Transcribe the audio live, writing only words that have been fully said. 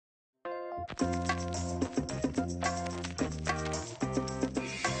Hey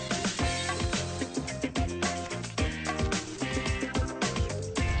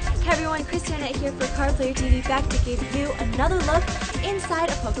everyone, Christiana here for Card Player TV, back to give you another look inside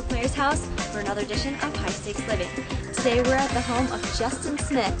a poker player's house for another edition of High Stakes Living. Today we're at the home of Justin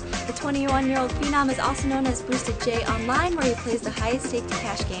Smith. The 21-year-old phenom is also known as Boosted J online, where he plays the highest stakes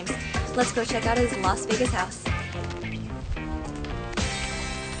cash games. Let's go check out his Las Vegas house.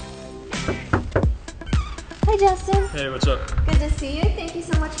 Hi Justin. Hey, what's up? Good to see you. Thank you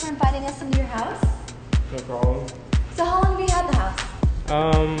so much for inviting us into your house. No problem. So how long have you had the house?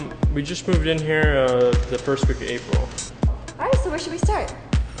 We just moved in here the first week of April. Alright, so where should we start?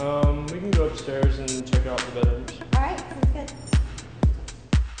 We can go upstairs and check out the bedrooms. Alright, sounds good.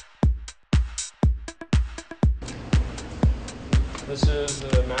 This is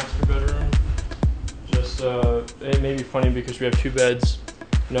the master bedroom. Just, it may be funny because we have two beds.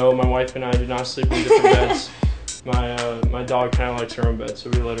 No, my wife and I do not sleep in different beds. My dog kind of likes her own bed, so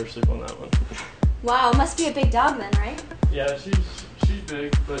we let her sleep on that one. Wow, must be a big dog then, right? Yeah, she's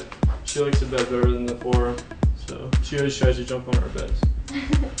big, but she likes the bed better than the floor, so she always tries to jump on our beds.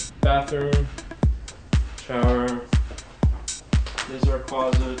 Bathroom, shower. This is our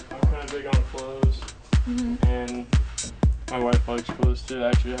closet. I'm kind of big on clothes, and my wife likes clothes too. I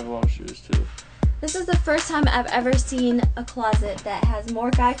actually have a lot of shoes too. This is the first time I've ever seen a closet that has more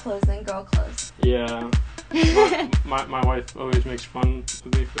guy clothes than girl clothes. Yeah, my wife always makes fun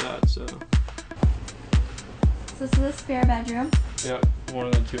of me for that, so. So this is the spare bedroom. Yep, one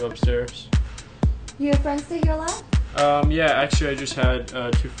of the two upstairs. You have friends stay here a lot? Yeah, actually I just had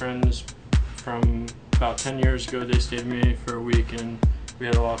two friends from about 10 years ago. They stayed with me for a week and we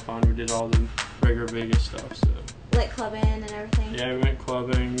had a lot of fun. We did all the regular Vegas stuff. So. Like clubbing and everything? Yeah, we went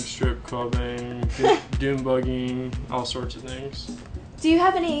clubbing, strip clubbing, dune bugging, all sorts of things. Do you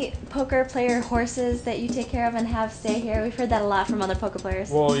have any poker player horses that you take care of and have stay here? We've heard that a lot from other poker players.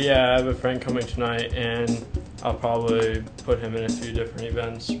 Well, yeah, I have a friend coming tonight and I'll probably put him in a few different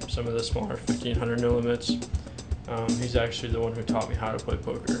events, some of the smaller 1500 no limits. He's actually the one who taught me how to play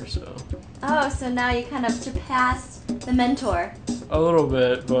poker, so. Oh, so now you kind of surpassed the mentor. A little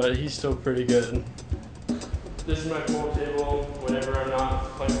bit, but he's still pretty good. This is my pool table. Whenever I'm not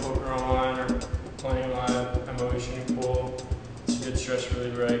playing poker online or playing live, I'm always shooting pool. It's a good stress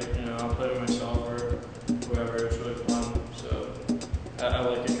reliever, right? You know, I'll play with myself or whoever. It's really fun, so I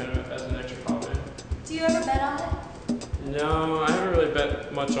like it kind of as an extra hobby. Do you ever bet on it? No, I haven't really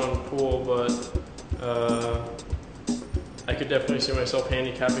bet much on pool, but I could definitely see myself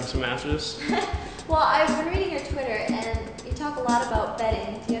handicapping some matches. Well, I've been reading your Twitter and you talk a lot about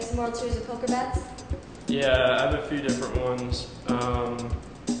betting. Do you have some World Series of Poker bets? Yeah, I have a few different ones. I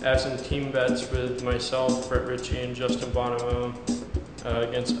have some team bets with myself, Brett Ritchie, and Justin Bonomo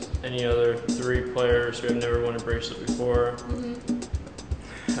against any other three players who have never won a bracelet before.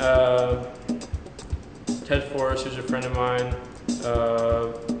 Ted Forrest, who's a friend of mine,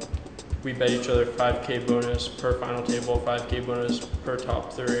 we bet each other 5K bonus per final table, 5K bonus per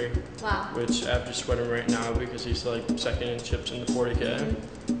top three. Wow. Which I have to sweat him right now because he's like second in chips in the 40K.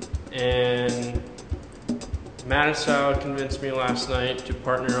 And Mattisau convinced me last night to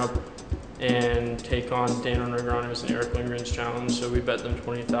partner up and take on Daniel Negreanu's and Eric Lindgren's challenge. So we bet them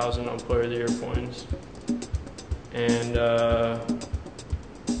 $20,000 on Player of the Year points. And now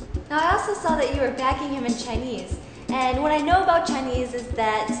I also saw that you were backing him in Chinese. And what I know about Chinese is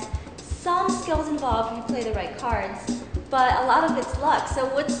that some skills involved if you play the right cards, but a lot of it's luck. So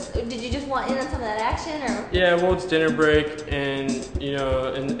did you just want in on some of that action, or? Yeah, well, it's dinner break, and you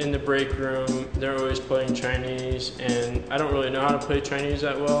know, in the break room, they're always playing Chinese, and I don't really know how to play Chinese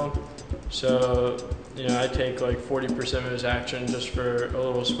that well, so you know, I take like 40% of his action just for a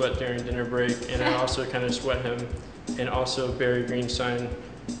little sweat during dinner break, and I also kind of sweat him, and also Barry Greenstein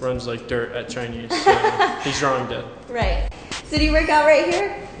runs like dirt at Chinese, so he's drawing dead. Right. So do you work out right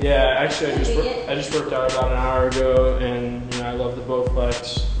here? Yeah, actually I just worked out about an hour ago, and you know, I love the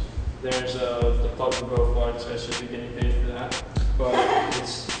Bowflex. There's the Club for Bowflex. I should be getting paid for that, but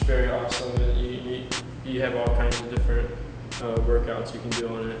it's very awesome. You have all kinds of different workouts you can do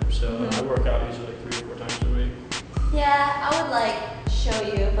on it. So I work out usually like 3 or 4 times a week. Yeah, I would like show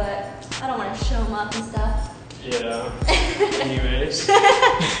you, but I don't want to show them up and stuff. Yeah. Anyways,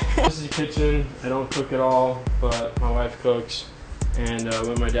 this is the kitchen. I don't cook at all, but my wife cooks. And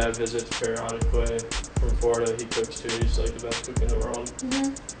when my dad visits periodically from Florida, he cooks too. He's like the best cook in the world.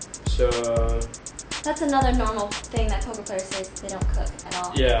 So that's another normal thing that poker players say, is they don't cook at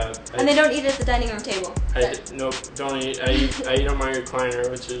all. Yeah. And they don't eat at the dining room table. Nope, don't eat. I eat on my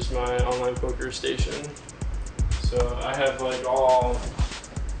recliner, which is my online poker station. So I have like all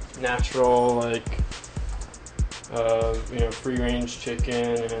natural, like, you know, free-range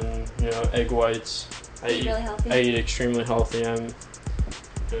chicken and, you know, egg whites. Really healthy? I eat extremely healthy. I'm,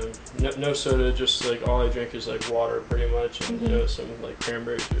 you know, no soda, just like all I drink is like water pretty much, and you know, some like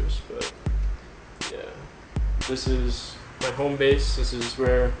cranberry juice. But yeah, this is my home base. This is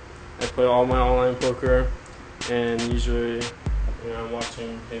where I play all my online poker, and usually, you know, I'm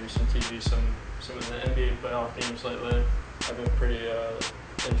watching maybe some TV, some of the NBA playoff games lately. I've been pretty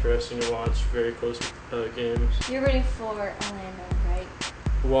interesting to watch, very close games. You're rooting for Orlando, right?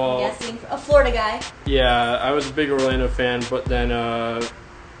 Well, I'm guessing a Florida guy. yeah, I was a big Orlando fan, but then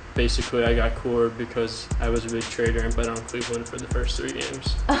basically I got cooler because I was a big trader and bet on Cleveland for the first 3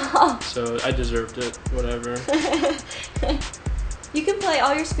 games. Oh. So I deserved it, whatever. You can play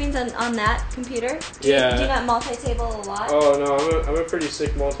all your screens on that computer? Do you not multi-table a lot? Oh no, I'm a pretty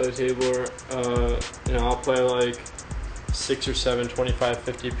sick multi-tabler. You know, I'll play like 6 or 7 25,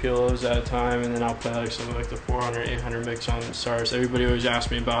 50 pillows at a time, and then I'll play like something like the 400, 800 mix on stars. Everybody always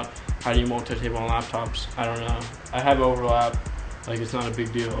asks me about how do you multi-table on laptops. I don't know. I have overlap. Like, it's not a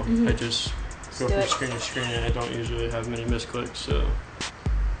big deal. I just go from screen to screen, and I don't usually have many misclicks, so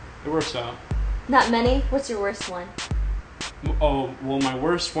it works out. Not many? What's your worst one? Oh, well, my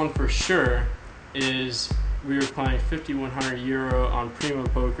worst one for sure is we were playing 5,100 euro on Primo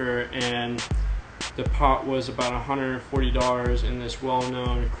Poker, and the pot was about $140, and this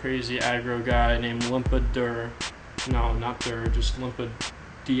well-known crazy aggro guy named Limpa Dur, no, not Dur, just Limpa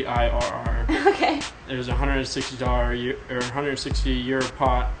Dirr. Okay. It was $160 or 160 euro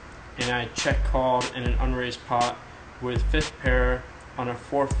pot, and I check called in an unraised pot with 5th pair on a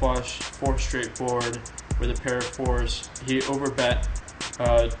 4 flush, 4 straight board with a pair of 4s. He overbet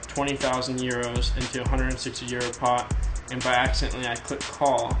 20,000 euros into a 160 euro pot, and by accidentally I clicked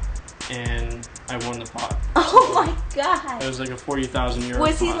call, and I won the pot. Oh So my god! it was like a 40,000 euro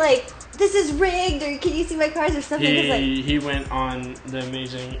Was pot. he like, this is rigged, or can you see my cards, or something? He went on the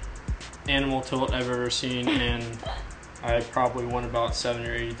amazing animal tilt I've ever seen, and I probably won about 70,000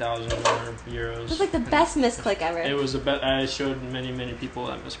 or 80,000 more euros. It was like the best misclick ever. It was I showed many people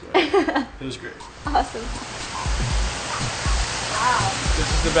that misclick. It was great. Awesome. Wow. This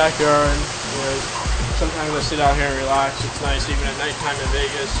is the backyard. Where sometimes I sit out here and relax. It's nice, even at nighttime in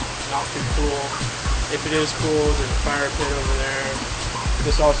Vegas. Not too cool. If it is cool, there's a fire pit over there.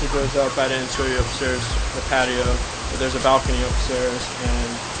 This also goes up. I didn't show you upstairs, the patio, but there's a balcony upstairs, and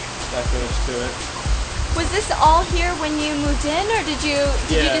that goes to it. Was this all here when you moved in, or did you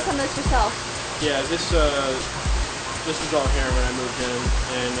do some of this yourself? Yeah, this was all here when I moved in,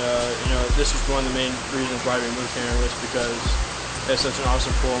 and you know, this is one of the main reasons why we moved here was because it's such an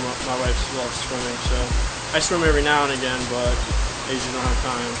awesome pool. My wife loves swimming, so I swim every now and again, but I usually don't have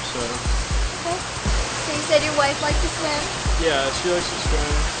time. So. Okay. So you said your wife likes to swim? Yeah, she likes to swim,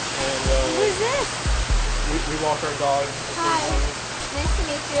 and Who is this? we walk our dog. Hi. Nice to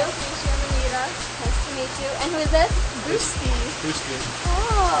meet you. Anita. Nice to meet you. And who is this? Boosty. Boosty.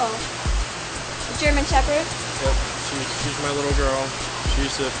 Oh. A German Shepherd? Yep. She's my little girl.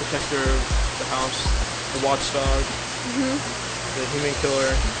 She's the protector of the house, the watchdog, the human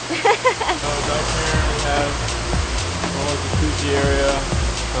killer. Back here we have all the jacuzzi area,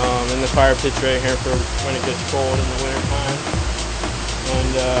 and the fire pit's right here for when it gets cold in the winter time.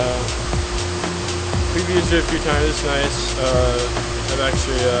 And we've used it a few times. It's nice. I've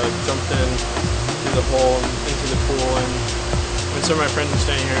actually jumped in through the hole and into the pool, and when some of my friends are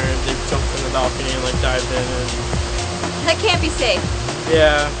staying here, they've jumped from the balcony and like dived in. And that can't be safe.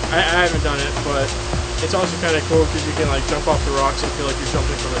 Yeah, I haven't done it, but it's also kind of cool because you can like jump off the rocks and feel like you're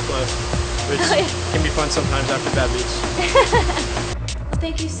jumping from a cliff, which can be fun sometimes after bad beats. Well,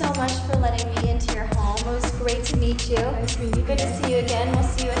 thank you so much for letting me into your home. It was great to meet you. Nice to meet you. Good to see you again. We'll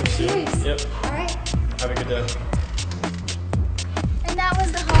see you at the series. Yep. All right. Have a good day. And that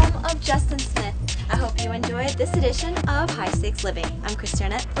was the home of Justin Smith. I hope you enjoyed this edition of High Stakes Living. I'm Chris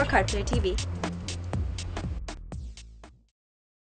Turnett for Card Player TV.